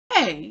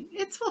Hey,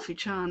 it's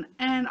Wolfy-Chan,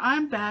 and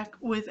I'm back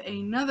with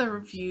another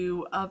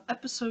review of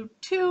episode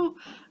 2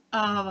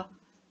 of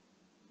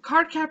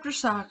Cardcaptor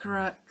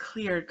Sakura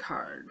Clear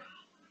Card.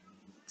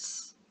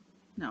 It's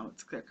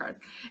Clear Card.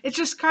 It's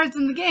just cards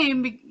in the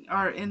game,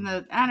 or in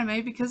the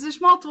anime, because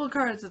there's multiple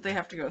cards that they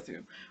have to go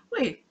through.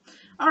 Wait,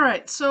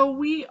 alright, so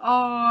we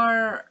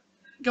are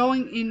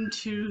going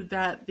into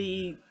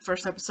the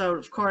first episode,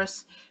 of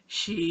course,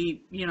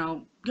 she,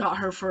 got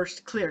her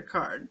first clear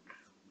card.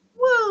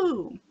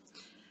 Woo!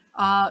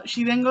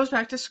 She then goes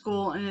back to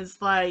school and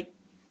is like,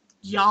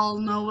 y'all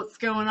know what's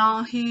going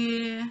on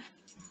here.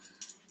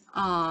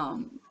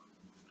 And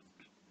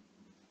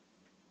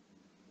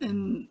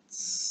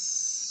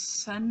Senri?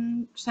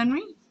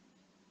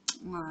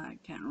 I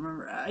can't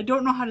remember. I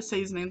don't know how to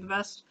say his name the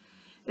best.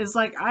 Is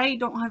like, I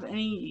don't have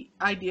any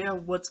idea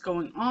what's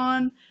going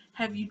on.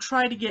 Have you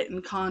tried to get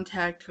in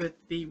contact with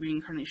the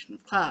reincarnation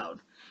of Cloud?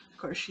 Of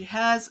course, she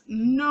has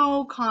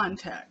no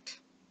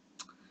contact.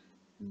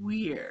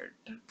 Weird.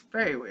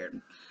 Very weird.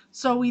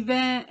 So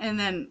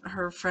then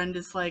her friend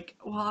is like,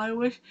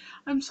 well,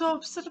 I'm so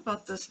upset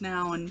about this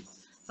now, and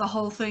the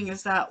whole thing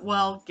is that,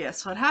 well,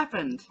 guess what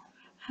happened?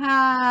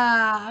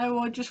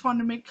 I just wanted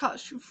to make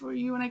costume for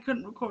you and I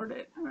couldn't record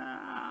it.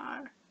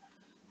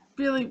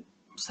 Really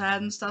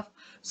sad and stuff.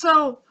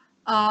 So,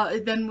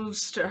 it then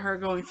moves to her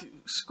going through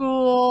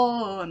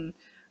school and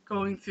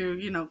going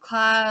through,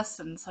 class,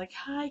 and it's like,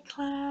 hi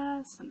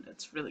class, and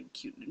it's really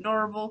cute and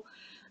adorable,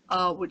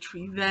 which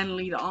we then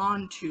lead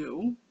on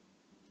to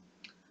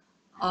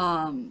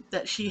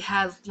that she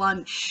has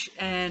lunch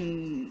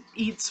and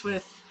eats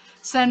with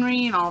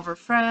Senri and all of her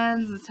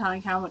friends, and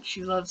telling how much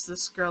she loves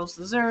this girl's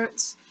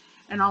desserts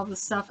and all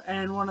this stuff.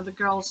 And one of the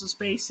girls is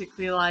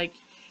basically like,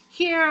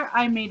 here,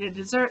 I made a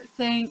dessert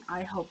thing.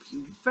 I hope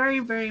you very,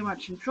 very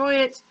much enjoy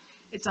it.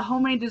 It's a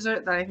homemade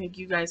dessert that I think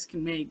you guys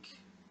can make.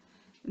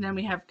 And then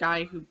we have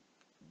Guy who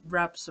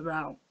raps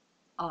about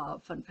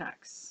fun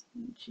facts.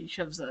 She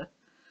shoves a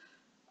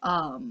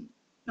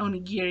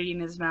onigiri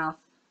in his mouth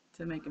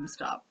to make him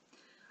stop.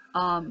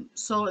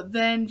 So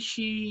then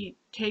she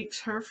takes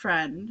her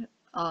friend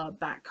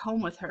back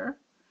home with her,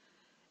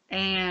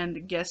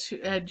 and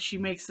and she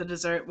makes the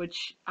dessert,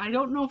 which I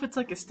don't know if it's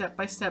like a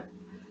step-by-step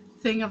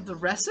thing of the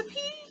recipe.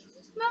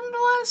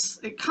 Nonetheless,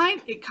 it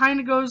kind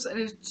of goes, and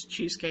it's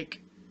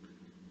cheesecake.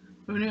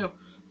 Who knew?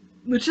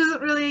 Which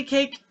isn't really a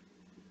cake,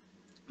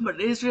 but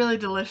it is really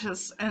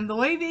delicious, and the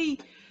way they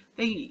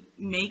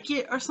make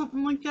it or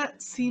something like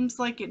that seems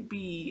like it'd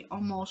be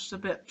almost a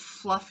bit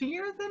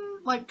fluffier than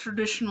like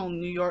traditional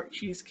New York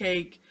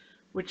cheesecake,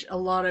 which a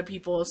lot of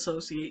people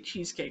associate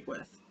cheesecake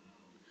with.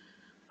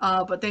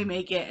 But they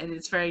make it and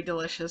it's very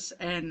delicious,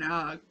 and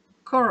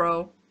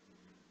Koro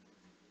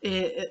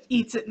it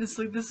eats it and it's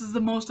like, this is the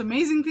most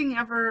amazing thing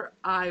ever.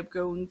 I'm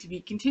going to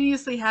be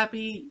continuously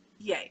happy.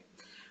 Yay.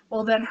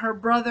 Well, then her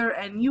brother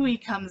and Yui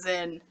comes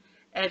in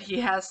and he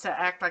has to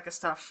act like a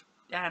stuffed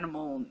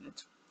animal, and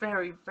it's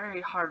very,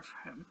 very hard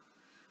for him.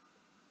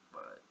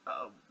 But,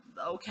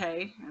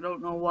 okay. I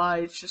don't know why.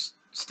 It's just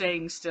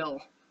staying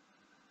still.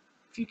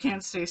 If you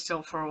can't stay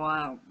still for a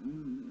while.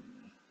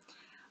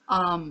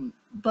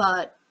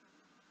 But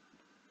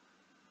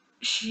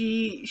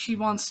she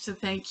wants to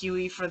thank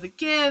Yui for the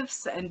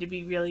gifts and to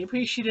be really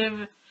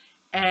appreciative,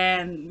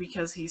 and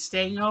because he's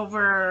staying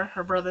over,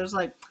 her brother's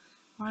like,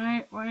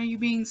 why are you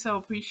being so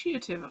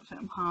appreciative of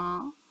him,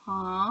 huh?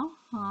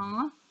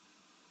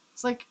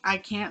 It's like, I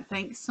can't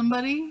thank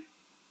somebody,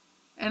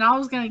 and I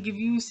was gonna give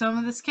you some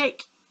of this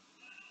cake.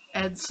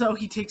 And so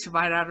he takes a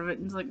bite out of it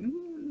and he's like,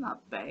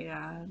 not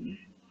bad.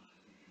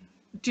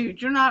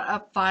 Dude, you're not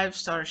a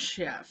 5-star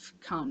chef.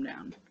 Calm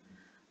down.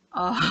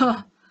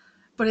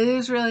 But it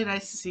is really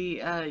nice to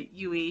see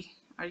Yui,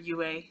 or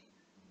Yue.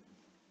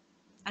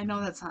 I know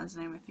that's not his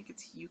name. I think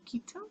it's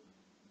Yukito.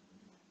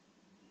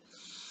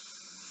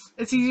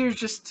 It's easier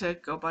just to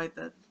go by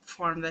the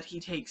form that he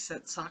takes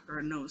that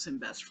Sakura knows him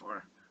best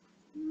for.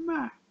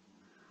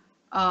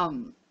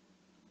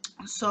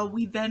 So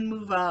we then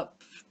move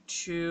up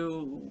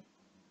to,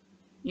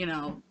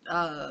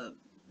 the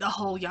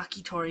whole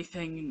Yakitori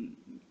thing, and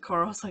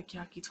Koro's like,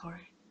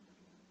 Yakitori.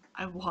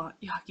 I want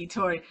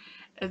Yakitori.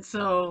 And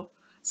so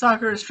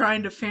Sakura's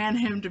trying to fan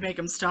him to make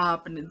him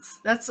stop, and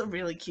that's a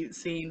really cute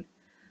scene.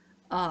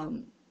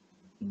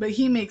 But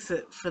he makes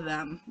it for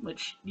them,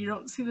 which you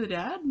don't see the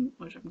dad,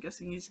 which I'm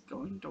guessing he's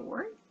going to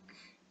work.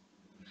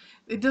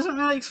 It doesn't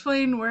really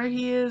explain where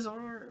he is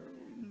or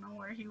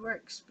where he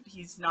works, but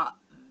he's not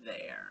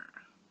there.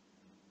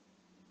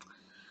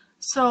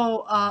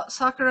 So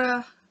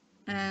Sakura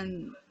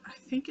and I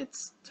think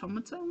it's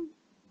Tomoto.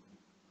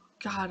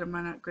 God, am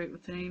I not great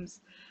with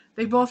names?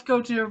 They both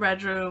go to her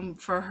bedroom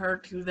for her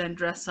to then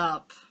dress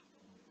up.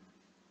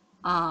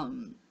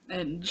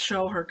 And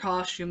show her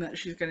costume that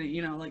she's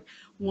gonna, like,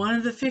 one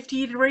of the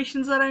 50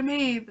 iterations that I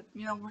made, but,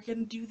 we're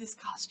gonna do this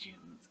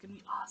costume. It's gonna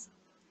be awesome.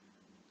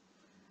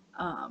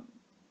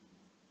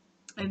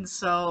 And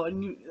so,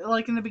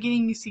 like, in the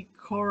beginning you see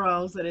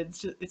Koro's that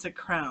it's a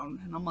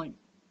crown, and I'm like,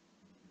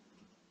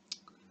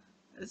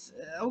 it's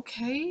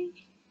okay.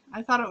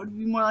 I thought it would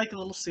be more like a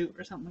little suit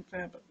or something like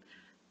that, but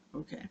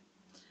okay.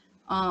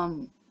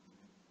 Um,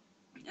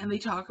 and they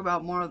talk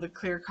about more of the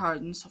clear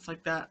card and stuff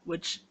like that,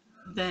 which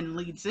then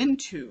leads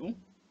into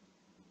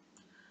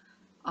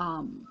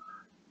um,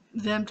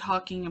 them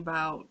talking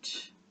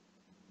about,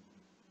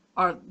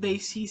 or they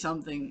see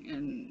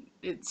something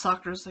and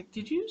Sakura's like,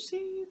 did you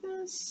see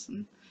this?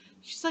 And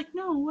she's like,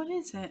 no, what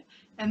is it?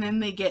 And then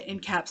they get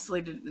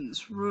encapsulated in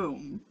this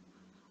room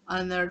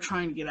and they're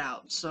trying to get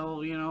out.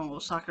 So,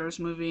 Sakura's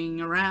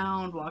moving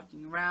around,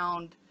 walking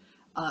around,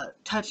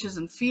 touches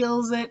and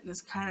feels it.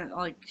 It's kind of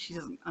like she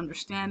doesn't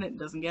understand it,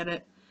 doesn't get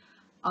it.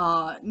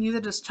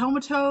 Neither does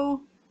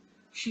Tomato.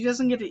 She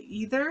doesn't get it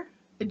either.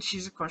 And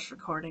she's, of course,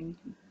 recording.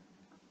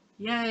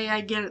 Yay,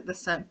 I get it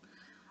this time.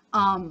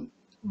 Um,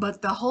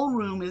 but the whole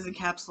room is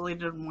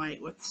encapsulated in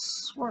white with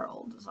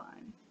swirl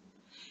design.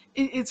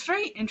 It's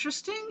very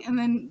interesting, and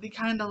then they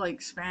kind of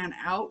like span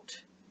out,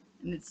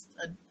 and it's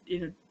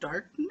in a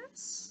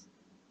darkness.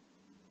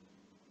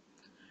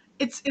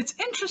 It's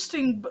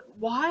interesting, but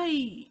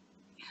why?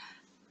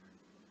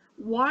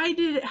 Why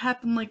did it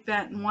happen like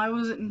that, and why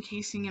was it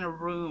encasing in a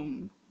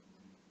room?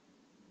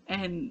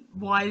 And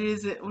why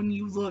is it when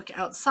you look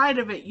outside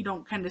of it, you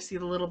don't kind of see a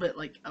little bit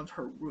like of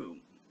her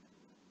room?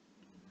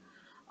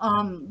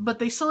 But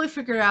they slowly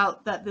figure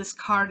out that this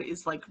card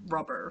is like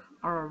rubber,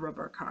 or a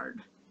rubber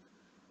card.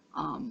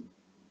 Um,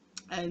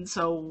 and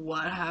so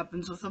what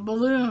happens with a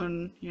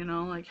balloon?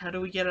 Like how do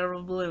we get out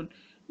of a balloon?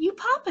 You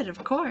pop it,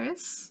 of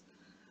course.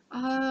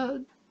 Uh,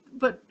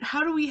 but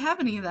how do we have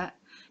any of that?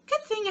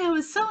 Good thing I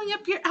was sewing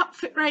up your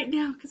outfit right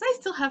now, because I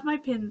still have my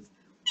pins.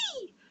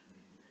 Whee!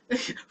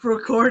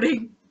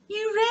 Recording.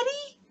 You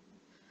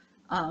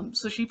ready?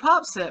 So she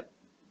pops it,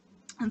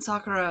 and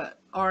Sakura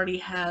already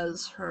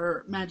has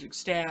her magic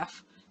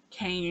staff,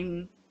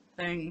 cane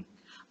thing.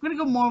 I'm gonna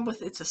go more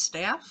with it's a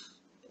staff.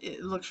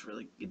 It looks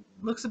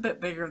a bit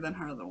bigger than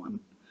her other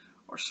one,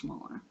 or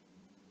smaller.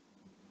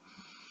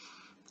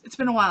 It's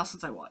been a while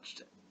since I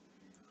watched it.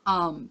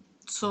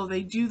 So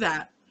they do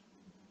that,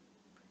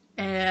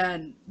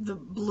 and the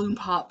balloon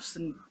pops,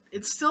 and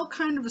it's still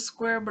kind of a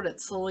square, but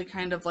it's slowly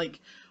kind of like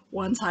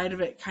one side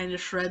of it kind of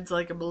shreds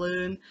like a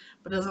balloon,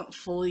 but doesn't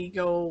fully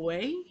go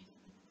away.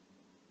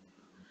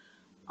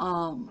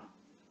 Um,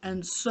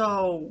 and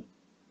so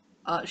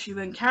she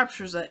then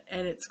captures it,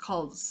 and it's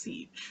called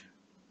Siege.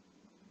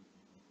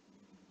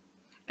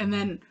 And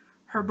then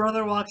her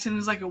brother walks in and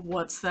is like,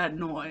 "What's that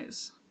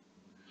noise?"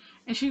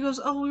 And she goes,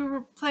 "Oh, we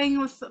were playing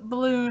with the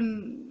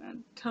balloon. I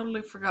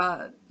totally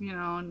forgot,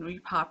 and we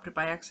popped it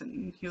by accident."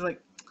 And he's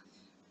like,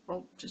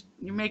 "Well, just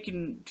you're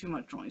making too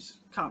much noise.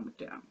 Calm it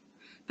down."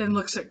 Then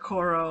looks at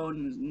Koro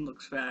and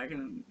looks back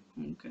and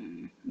okay,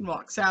 and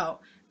walks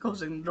out,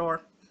 closing the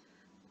door.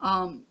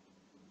 Um,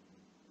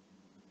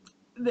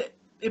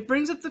 it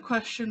brings up the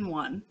question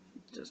one,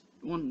 just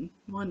one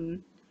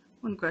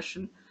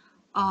question.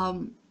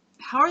 Um,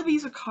 how are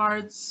these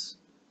cards?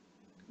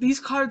 These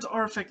cards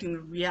are affecting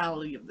the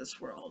reality of this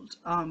world.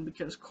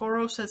 Because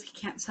Koro says he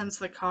can't sense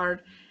the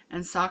card,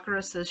 and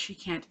Sakura says she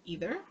can't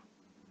either.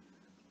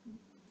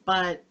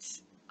 But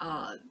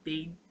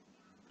they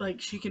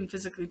like she can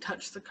physically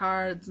touch the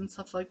cards and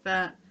stuff like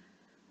that.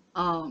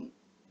 Um,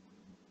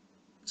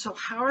 so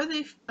how are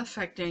they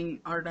affecting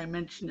our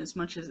dimension as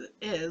much as it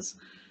is?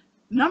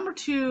 Number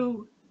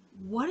two,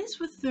 what is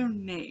with their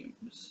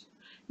names?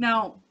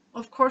 Now,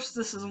 of course,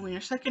 this is only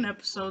our second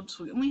episode,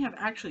 so we only have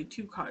actually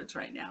two cards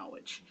right now,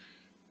 which,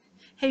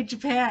 hey,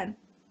 Japan,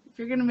 if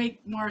you're gonna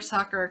make more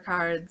Sakura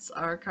cards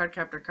or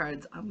Cardcaptor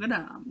cards, I'm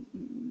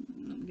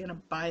gonna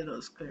buy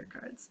those clear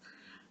cards.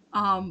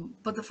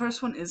 But the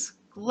first one is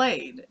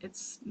Glade.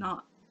 It's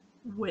not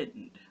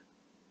Wind.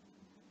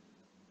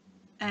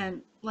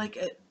 And like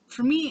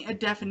for me, a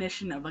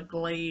definition of a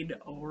glade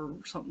or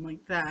something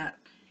like that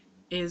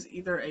is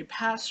either a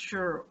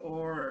pasture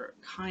or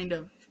kind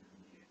of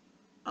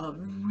a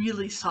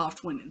really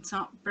soft wind. It's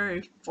not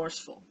very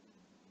forceful.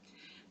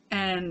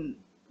 And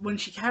when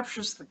she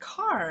captures the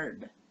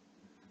card,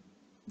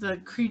 the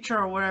creature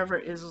or whatever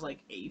is like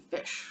a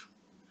fish.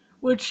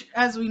 Which,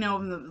 as we know,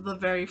 the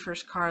very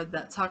first card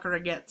that Sakura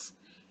gets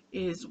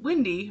is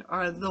Windy,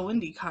 or the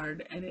Windy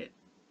card, and it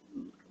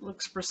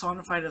looks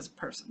personified as a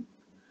person.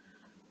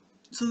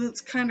 So that's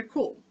kind of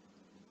cool.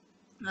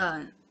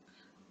 Uh,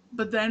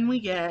 but then we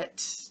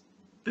get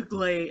the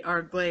Glade,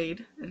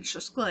 and it's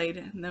just Glade,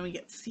 and then we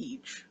get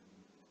Siege.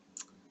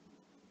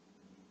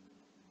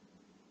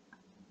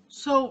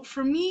 So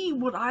for me,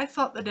 what I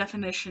thought the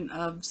definition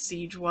of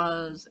siege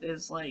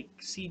is like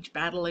siege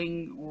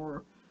battling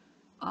or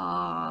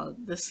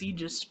the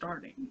siege is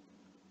starting.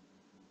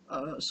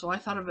 So I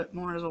thought of it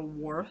more as a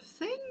war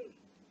thing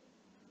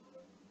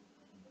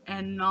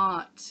and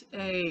not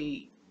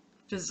a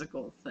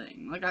physical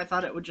thing. Like I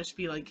thought it would just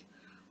be like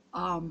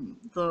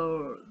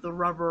the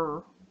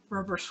rubber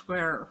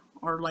square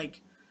or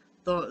like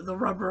the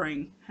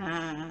rubbering,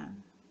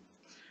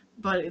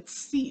 but it's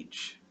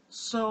siege.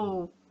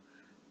 So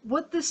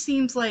what this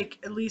seems like,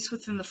 at least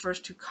within the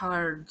first two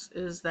cards,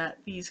 is that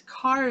these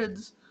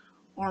cards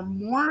are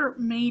more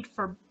made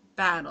for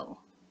battle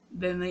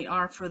than they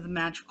are for the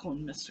magical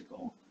and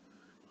mystical.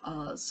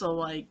 So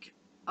like,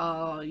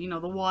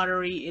 the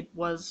watery, it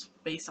was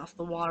based off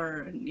the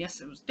water, and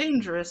yes, it was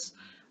dangerous,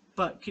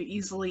 but could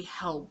easily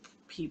help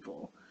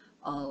people.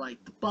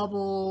 Like the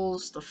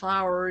bubbles, the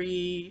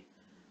flowery.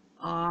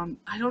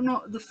 I don't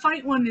know. The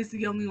fight one is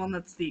the only one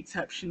that's the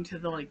exception to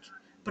the like,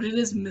 but it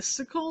is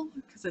mystical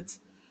because it's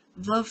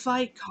the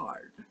fight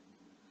card.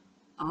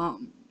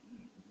 Um,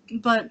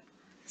 but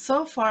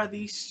so far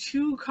these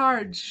two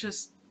cards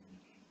just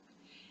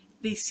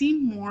they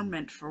seem more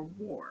meant for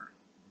war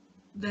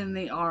than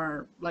they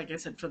are, like I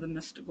said, for the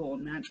mystical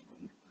and magical.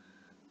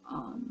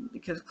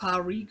 Because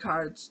Cloud Reed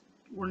cards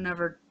were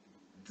never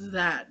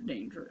that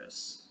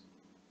dangerous.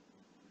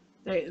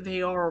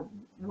 They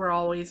were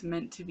always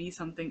meant to be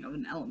something of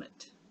an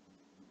element.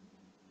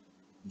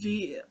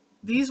 The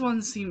these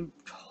ones seem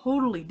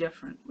totally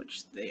different,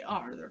 which they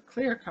are. They're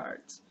clear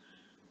cards,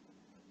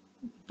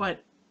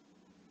 but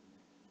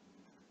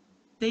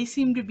they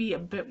seem to be a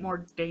bit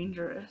more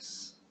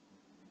dangerous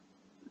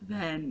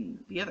than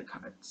the other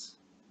cards.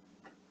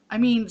 I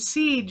mean,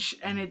 Siege,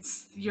 and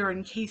you're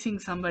encasing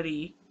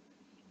somebody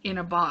in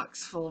a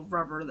box full of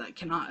rubber that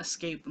cannot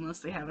escape unless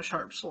they have a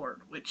sharp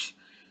sword, which,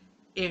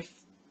 if,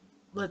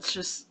 let's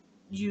just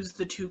use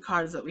the two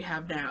cards that we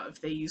have now, if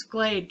they use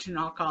Glade to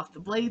knock off the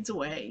blades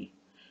away,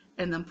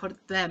 and then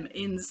put them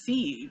in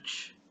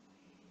Siege,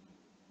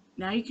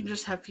 now you can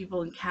just have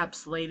people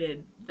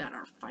encapsulated that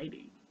are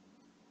fighting.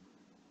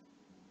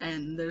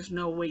 And there's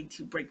no way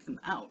to break them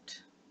out.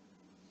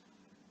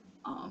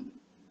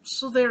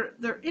 So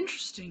they're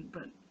interesting,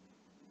 but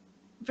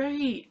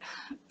very,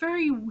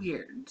 very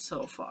weird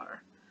so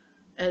far.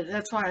 And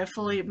that's why I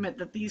fully admit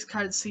that these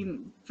cards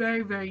seem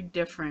very, very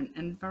different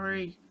and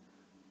very,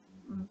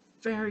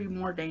 very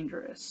more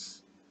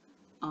dangerous.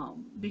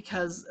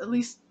 Because at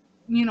least,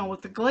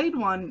 with the Glade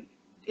one,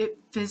 it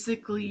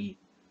physically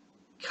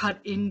cut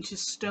into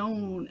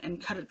stone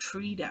and cut a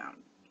tree down.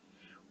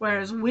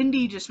 Whereas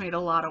Windy just made a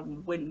lot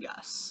of wind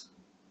gusts.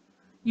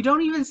 You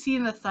don't even see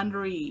in the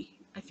Thundery,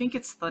 I think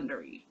it's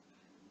Thundery,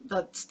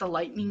 that's the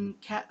lightning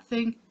cat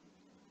thing,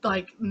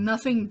 like,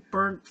 nothing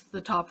burnt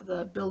the top of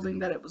the building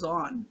that it was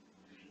on.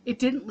 It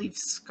didn't leave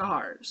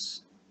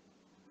scars.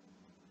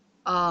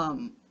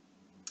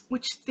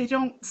 Which they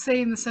don't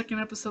say in the second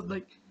episode,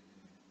 like,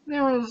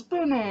 there has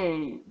been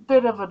a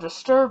bit of a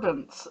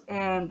disturbance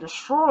and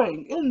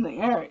destroying in the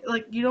area.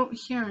 Like, you don't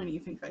hear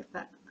anything like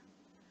that.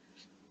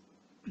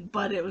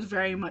 But it was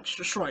very much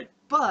destroyed.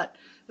 But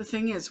the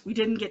thing is, we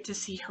didn't get to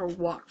see her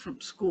walk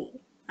from school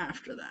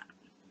after that.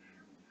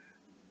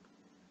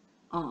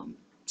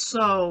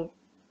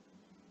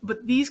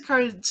 But these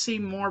cards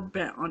seem more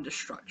bent on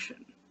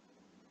destruction.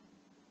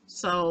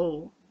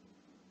 So,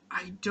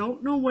 I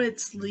don't know what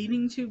it's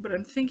leading to, but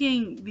I'm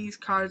thinking these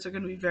cards are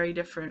going to be very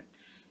different.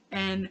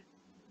 And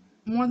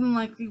more than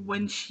likely,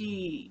 when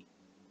she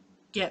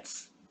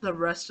gets the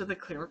rest of the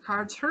clear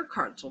cards, her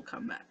cards will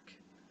come back.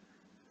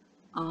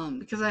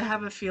 Because I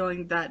have a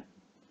feeling that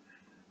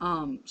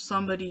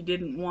somebody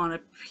didn't want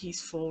a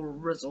peaceful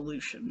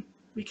resolution.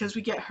 Because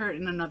we get her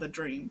in another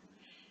dream.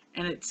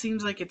 And it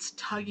seems like it's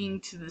tugging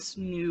to this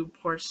new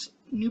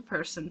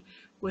person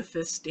with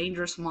this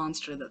dangerous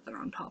monster that they're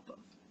on top of.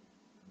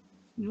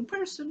 New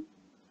person.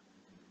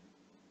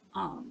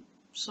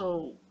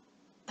 So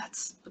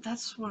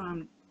that's what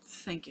I'm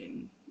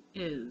thinking,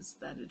 is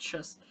that it's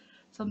just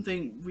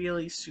something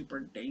really super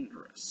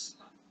dangerous.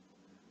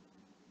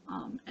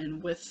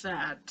 And with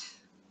that,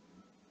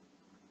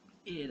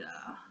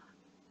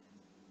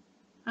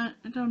 I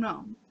don't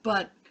know,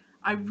 but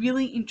I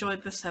really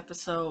enjoyed this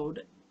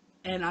episode,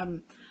 and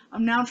I'm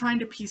now trying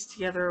to piece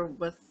together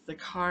with the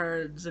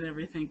cards and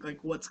everything, like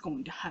what's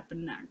going to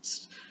happen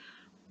next.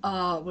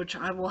 Which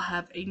I will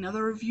have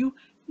another review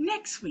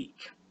next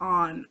week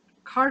on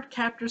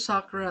Cardcaptor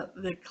Sakura,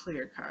 the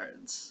clear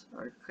cards,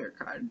 or clear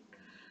card.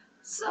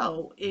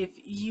 So, if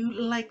you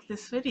like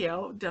this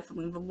video,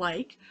 definitely leave a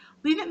like.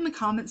 Leave it in the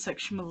comment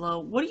section below.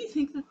 What do you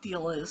think the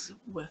deal is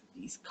with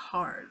these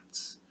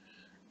cards?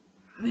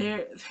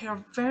 They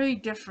are very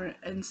different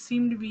and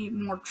seem to be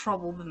more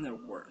trouble than they're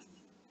worth.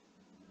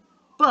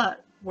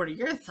 But, what are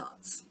your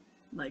thoughts?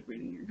 Like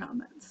reading your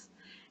comments.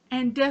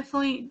 And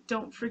definitely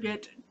don't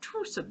forget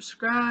to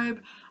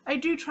subscribe. I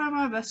do try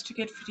my best to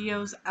get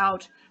videos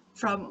out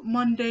from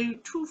Monday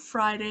to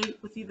Friday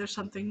with either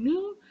something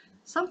new,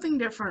 something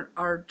different,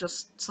 or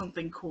just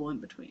something cool in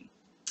between.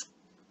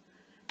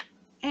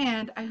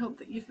 And I hope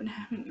that you've been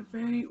having a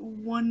very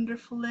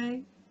wonderful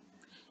day.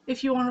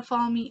 If you want to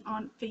follow me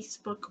on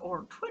Facebook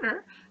or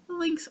Twitter, the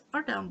links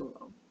are down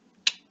below.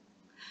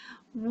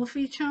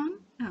 Wolfy-Chan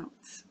out.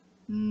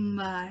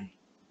 Bye.